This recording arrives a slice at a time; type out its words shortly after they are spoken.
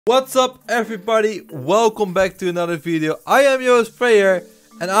What's up everybody, welcome back to another video. I am your host Freyer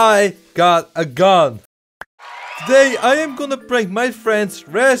and I got a gun. Today I am gonna prank my friends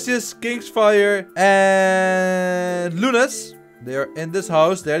Rasius, Kingsfire and Lunas. They are in this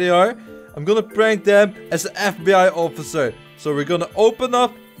house, there they are. I'm gonna prank them as an FBI officer. So we're gonna open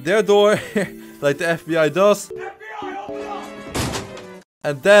up their door like the FBI does. FBI, open up!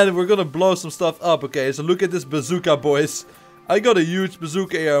 And then we're gonna blow some stuff up, okay? So look at this bazooka, boys. I got a huge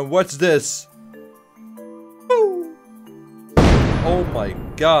bazooka here and watch this. Woo. Oh my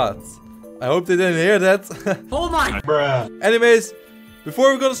god. I hope they didn't hear that. Oh my bruh. Anyways,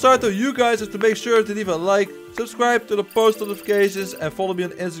 before we're gonna start though, you guys have to make sure to leave a like, subscribe to the post notifications and follow me on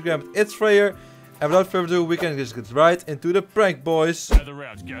Instagram at It's Freyer. And without further ado, we can just get right into the prank, boys. Gather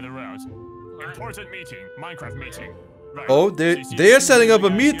round, gather round. Important meeting, Minecraft meeting. Right. Oh, they are setting up a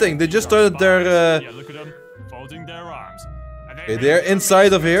meeting. They just started their Yeah, look at them, folding their arms. Okay, they're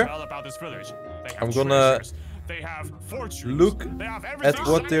inside of here. I'm gonna look at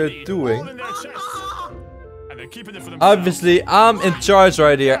what they're doing. Obviously, I'm in charge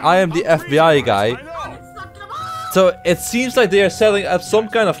right here. I am the FBI guy. So it seems like they are setting up some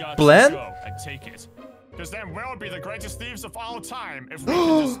kind of plan.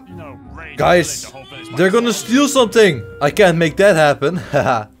 Guys, they're gonna steal something. I can't make that happen.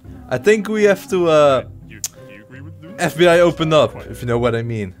 I think we have to FBI open up, if you know what I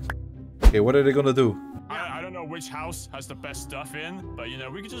mean. Okay, what are they gonna do? I don't know which house has the best stuff in, but you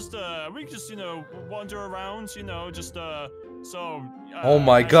know, we could just you know, wander around, you know, just oh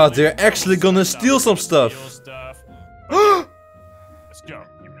my god, they're actually gonna steal some stuff. Let's go.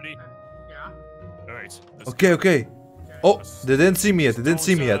 You ready? Yeah. Alright. Okay, okay. Oh, they didn't see me yet. They didn't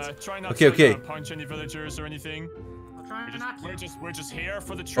see me yet. Okay, okay. Punch any villagers or anything. We're just here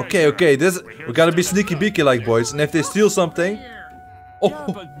for the treasure. Okay, okay. We gotta be sneaky beaky like boys. And if they steal something, yeah,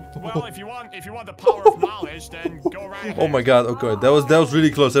 but well, if you want the power of knowledge, then go right. Oh my god. Okay, that was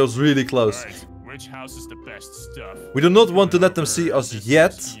really close. That was really close. Right. Which house is the best stuff? We do not want to let them see us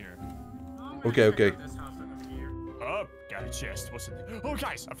yet. Okay, okay. Oh, got a chest. What's in there? Oh,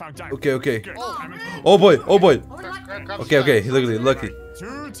 guys, I found diamonds. Okay, okay. Good. Oh boy, oh boy. Okay, okay. Lucky.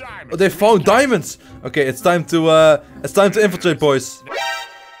 Oh, they found diamonds. Okay, it's time to infiltrate, boys.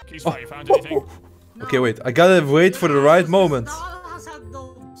 Oh. Okay, wait. I gotta wait for the right moment.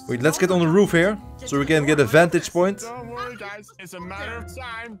 Wait, let's get on the roof here, so we can get a vantage point. Don't worry, guys. It's a matter of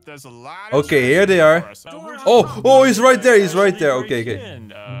time. There's a lot. Okay, here they are. Oh, he's right there. He's right there. Okay, okay.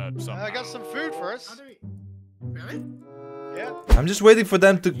 I got some food for us. Really? Yeah. I'm just waiting for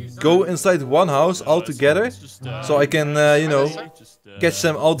them to go inside one house all together, so I can, you know, catch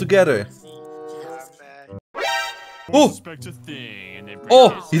them all together. Oh!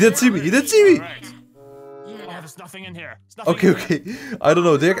 Oh! He didn't see me! He didn't see me! Oh, there's nothing in here. Okay, okay. I don't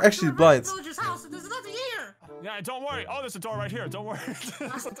know. They're actually blind. Yeah, don't worry. Oh, there's a door right here. Don't worry.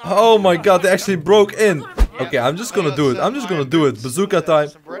 Oh my god, they actually broke in. Okay, I'm just gonna do it. I'm just gonna do it. Bazooka time.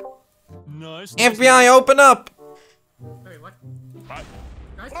 Nice. FBI, open up! Wait, what?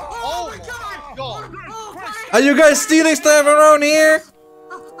 Oh my god! Are you guys stealing stuff around here?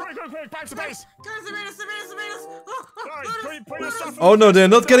 Quick, back to base. Oh no, they're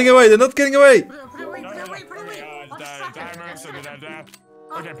not getting away. They're not getting away.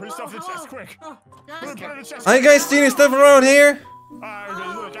 Okay, put stuff in the chest, quick. Put it in the chest. Are you guys stealing stuff around here?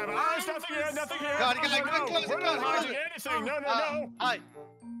 Look, there's nothing here, nothing here. We're not hiding anything. No.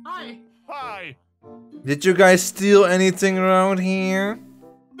 Hi. Did you guys steal anything around here?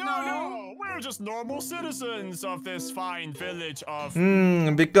 No. We're just normal citizens of this fine village of...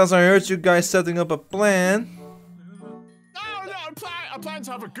 Because I heard you guys setting up a plan. No, I plan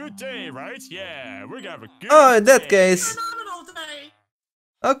to have a good day, right? Yeah, we're gonna have a good Oh, in that day. case.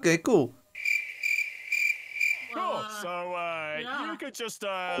 Okay, cool. Cool. So, you could just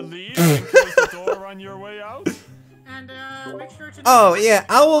leave and close the door on your way out. And make sure to. Oh yeah,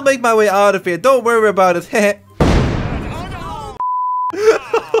 I will make my way out of here. Don't worry about it. Oh no!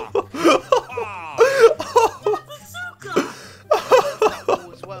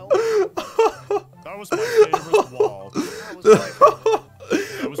 That was my favorite wall.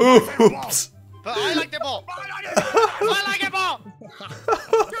 Oops. But I like them all. I like them all.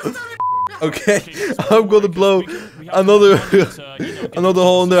 Okay, I'm gonna blow another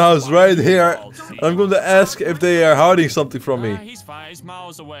hole in their house right here. I'm gonna ask if they are hiding something from me. He's 5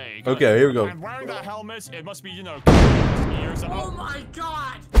 miles away. Okay, here we go. I'm wearing the helmet. It must be, you know, ears. Oh my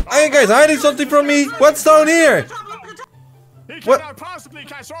god! Are you guys hiding something from me? What's down here? What? Oh,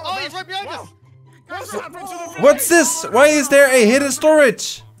 he's right behind us. What's happened to the What's this? Why is there a hidden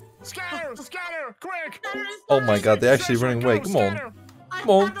storage? Scatter, quick! Oh my god, they're actually running away. Come on. I Come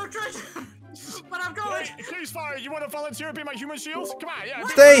on. have no treasure. But I'm going. Fire, you want to volunteer to be my human shields? Come on, yeah.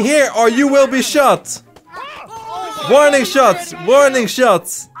 Stay here or you will be shot. Warning shots. Warning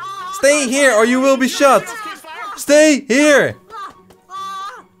shots. Stay here or you will be shot. Stay here.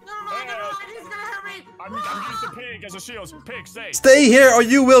 I'm used to pig as a shield. Pig, stay. Stay here or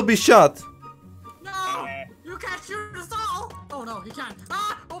you will be shot. No, you can't shoot us all. Oh no, you can't.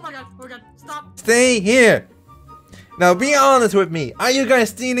 Oh my god, stop. Stay here. Now be honest with me. Are you guys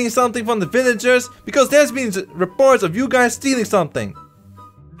stealing something from the villagers? Because there's been reports of you guys stealing something.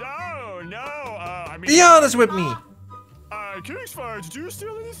 No. I mean, be honest with me. Kingsfire, did you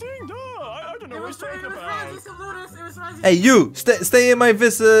steal anything? No, I don't know what you're talking about. Hey, you stay in my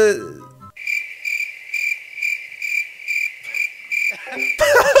visit.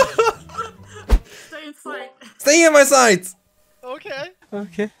 Stay in sight. Stay in my sight. Okay.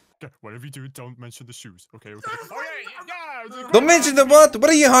 Okay. Whatever you do, don't mention the shoes. Okay. Yeah. Don't mention the what? What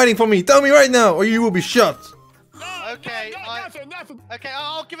are you hiding from me? Tell me right now, or you will be shot. Okay. Nothing. Okay,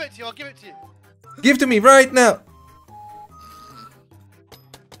 I'll give it to you. Give to me right now.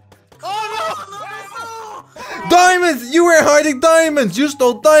 Oh no! Diamonds! You were hiding diamonds! You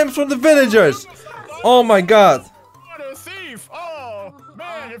stole diamonds from the villagers! Oh my god. What a thief! Oh,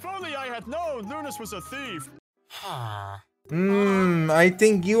 man, if only I had known Lunas was a thief. I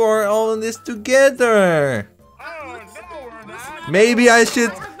think you are all in this together. Oh, no, we're not. Maybe I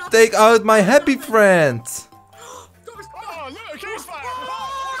should take out my happy friends. Oh, look, Kingsfire!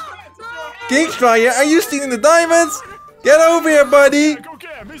 Kingsfire, are you stealing the diamonds? Get over here, buddy! Go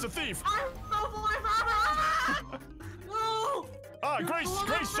get him, he's a thief. No! Great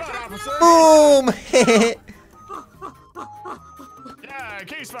shot, officer. Boom! Yeah,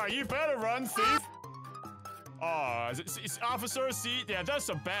 Kingsfire, you better run, thief. Oh, it's officer, see? Yeah, there's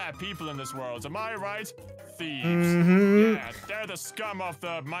some bad people in this world, am I right? Thieves. Yeah, they're the scum of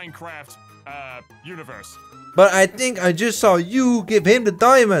the Minecraft universe. But I think I just saw you give him the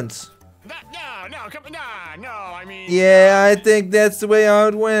diamonds. No, I mean... Yeah, I think that's the way how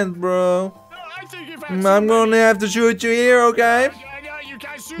it went, bro. No, I think you've had I'm gonna have to shoot you here, okay? Yeah, you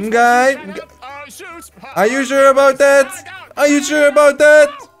guys shoot. Okay. Shoot. Are you sure about that? Are you sure about that?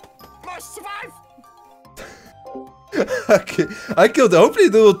 Must survive. Okay, I killed them. Hopefully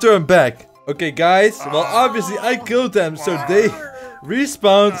they will turn back. Okay, guys. Well, obviously I killed them, so they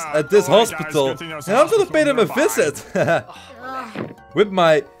respawned at this hospital. And I'm gonna pay them a visit. With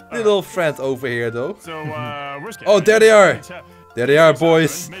my little friend over here, though. Oh, there they are. There they are,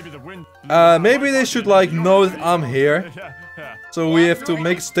 boys. Maybe they should like know that I'm here. So we have to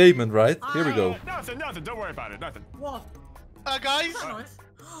make a statement, right? Here we go. Nothing. Don't worry about it. Nothing. guys.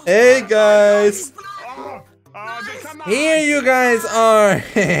 Hey, guys. Here you guys are.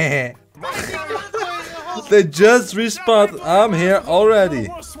 They just respawned. I'm here already.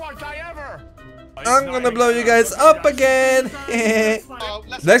 I'm gonna blow you guys up again.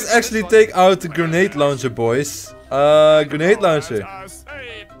 Let's actually take out the grenade launcher, boys. Grenade launcher.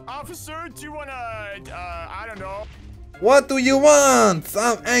 Hey, officer, do you wanna, I don't know. What do you want?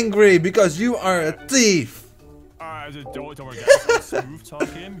 I'm angry because you are a thief. Don't worry, guys. Smooth talk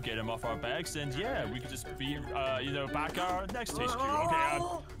him, get him off our backs, and yeah, we could just be, back our next HQ. Okay,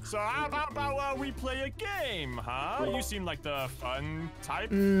 so how about we play a game, huh? You seem like the fun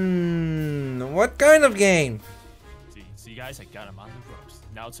type. What kind of game? See, guys, I got him on the ropes.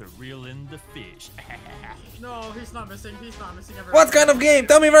 Now to reel in the fish. No, he's not missing. He's not missing. What kind of game?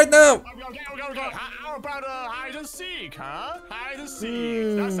 Tell me right now. Okay. How about hide and seek, huh? Hide and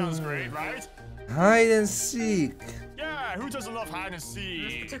seek. That sounds great, right? Hide and seek. Yeah, who doesn't love hide and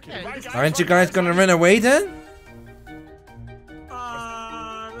seek? Right, Aren't you guys gonna run away then?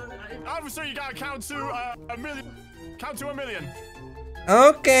 Officer, you gotta count to a million. Count to 1 million.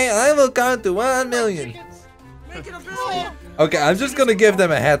 Okay, I will count to 1 million. Make it a billion. Okay, I'm just gonna give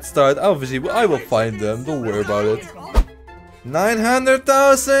them a head start. Obviously, I will find them. Don't worry about it.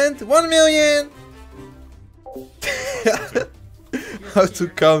 900,000, 1 million. How to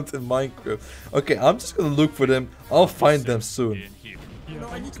count in Minecraft. Okay, I'm just gonna look for them. I'll find them soon. No,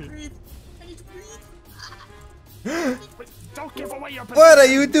 I need to breathe. Don't give away your What are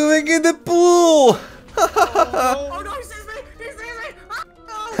you doing in the pool? Oh no, he sees me! He sees me!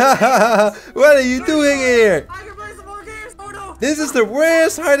 What are you doing here? I can play some more games! Oh no! This is the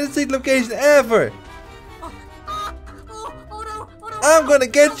worst hide and seek location ever. Oh no! I'm gonna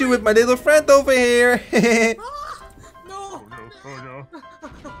get you with my little friend over here. No!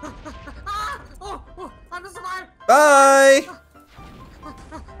 Oh, I'm gonna survive! Bye.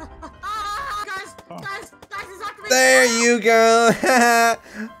 Guys, he's after me! There you go.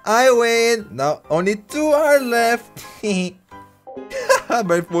 I win. Now only 2 are left.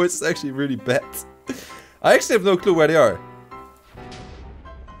 My voice is actually really bad. I actually have no clue where they are.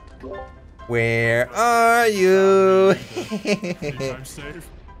 Where are you? I'm safe.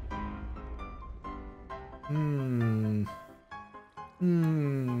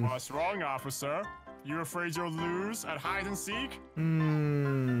 What's wrong, officer? You afraid you'll lose at hide and seek?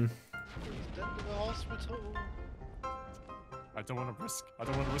 He's dead to the hospital. I don't want to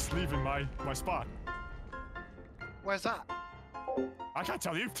risk leaving my spot. Where's that? I can't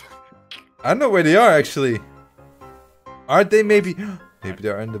tell you. I know where they are actually. Aren't they maybe? Maybe they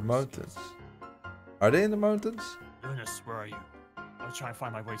are in the mountains. Are they in the mountains? Eunice, where are you? I'll try and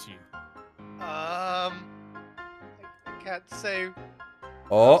find my way to you. I can't say.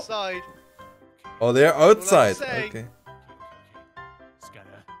 Oh, Outside. oh, they're outside. say. Okay. It's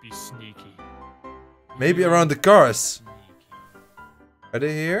gotta be sneaky. Maybe around the cars. Are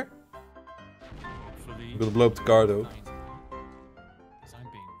they here? Hopefully. I'm gonna blow up the car though. Because I'm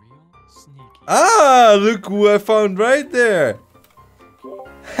being real sneaky. Ah, look who I found right there.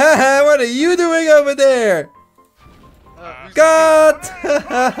 Haha, what are you doing over there? God!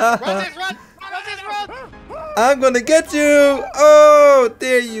 Run this, run! Run this, run! I'm gonna get you! Oh,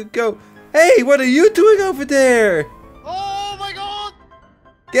 there you go. Hey, what are you doing over there? Oh my god!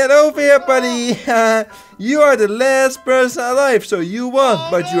 Get over here, buddy. You are the last person alive, so you won, Oh,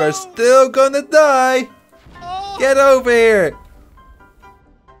 but you are no. still gonna die. Oh! Get over here.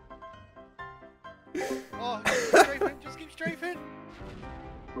 Oh, strafing, just keep strafing.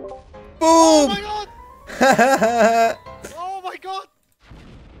 Boom! Oh my god! Oh my god!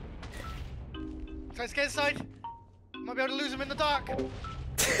 Let's get inside. Might be able to lose him in the dark.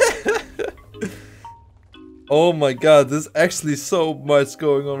 Oh my god, there's actually so much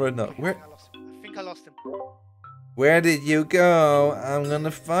going on right now. I think I lost him. Where did you go? I'm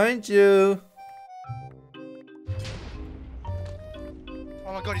gonna find you.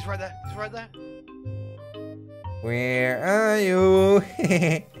 Oh my god, he's right there. He's right there. Where are you?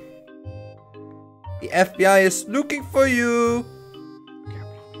 The FBI is looking for you.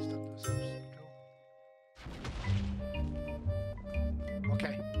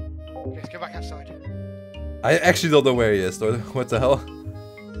 Okay, let's go back outside. I actually don't know where he is though. What the hell?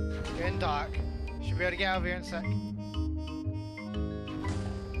 It's getting dark. Should be able to get out of here in a sec.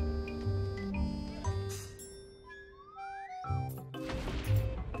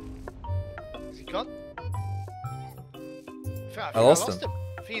 Is he gone? I lost him.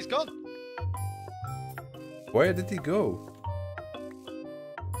 I think he's gone. Where did he go?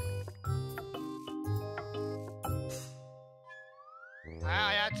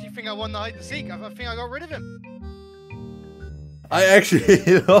 I actually think I won the hide and seek. I think I got rid of him. I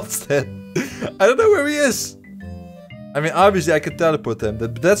actually lost him. I don't know where he is. I mean, obviously I could teleport him,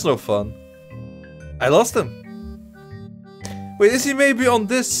 but that's no fun. I lost him. Wait, is he maybe on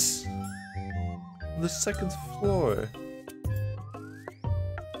this? On the second floor?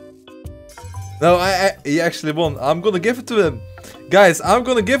 No, he actually won. I'm gonna give it to him. Guys, I'm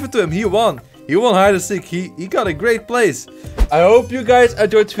gonna give it to him. He won. He won hide and seek. He got a great place. I hope you guys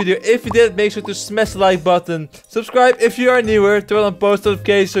enjoyed this video. If you did, make sure to smash the like button. Subscribe if you are newer. Turn on post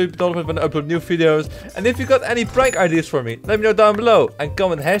notifications so you don't notified when I upload new videos. And if you got any prank ideas for me, let me know down below. And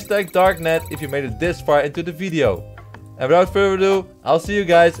comment #darknet if you made it this far into the video. And without further ado, I'll see you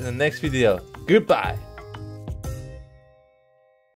guys in the next video. Goodbye.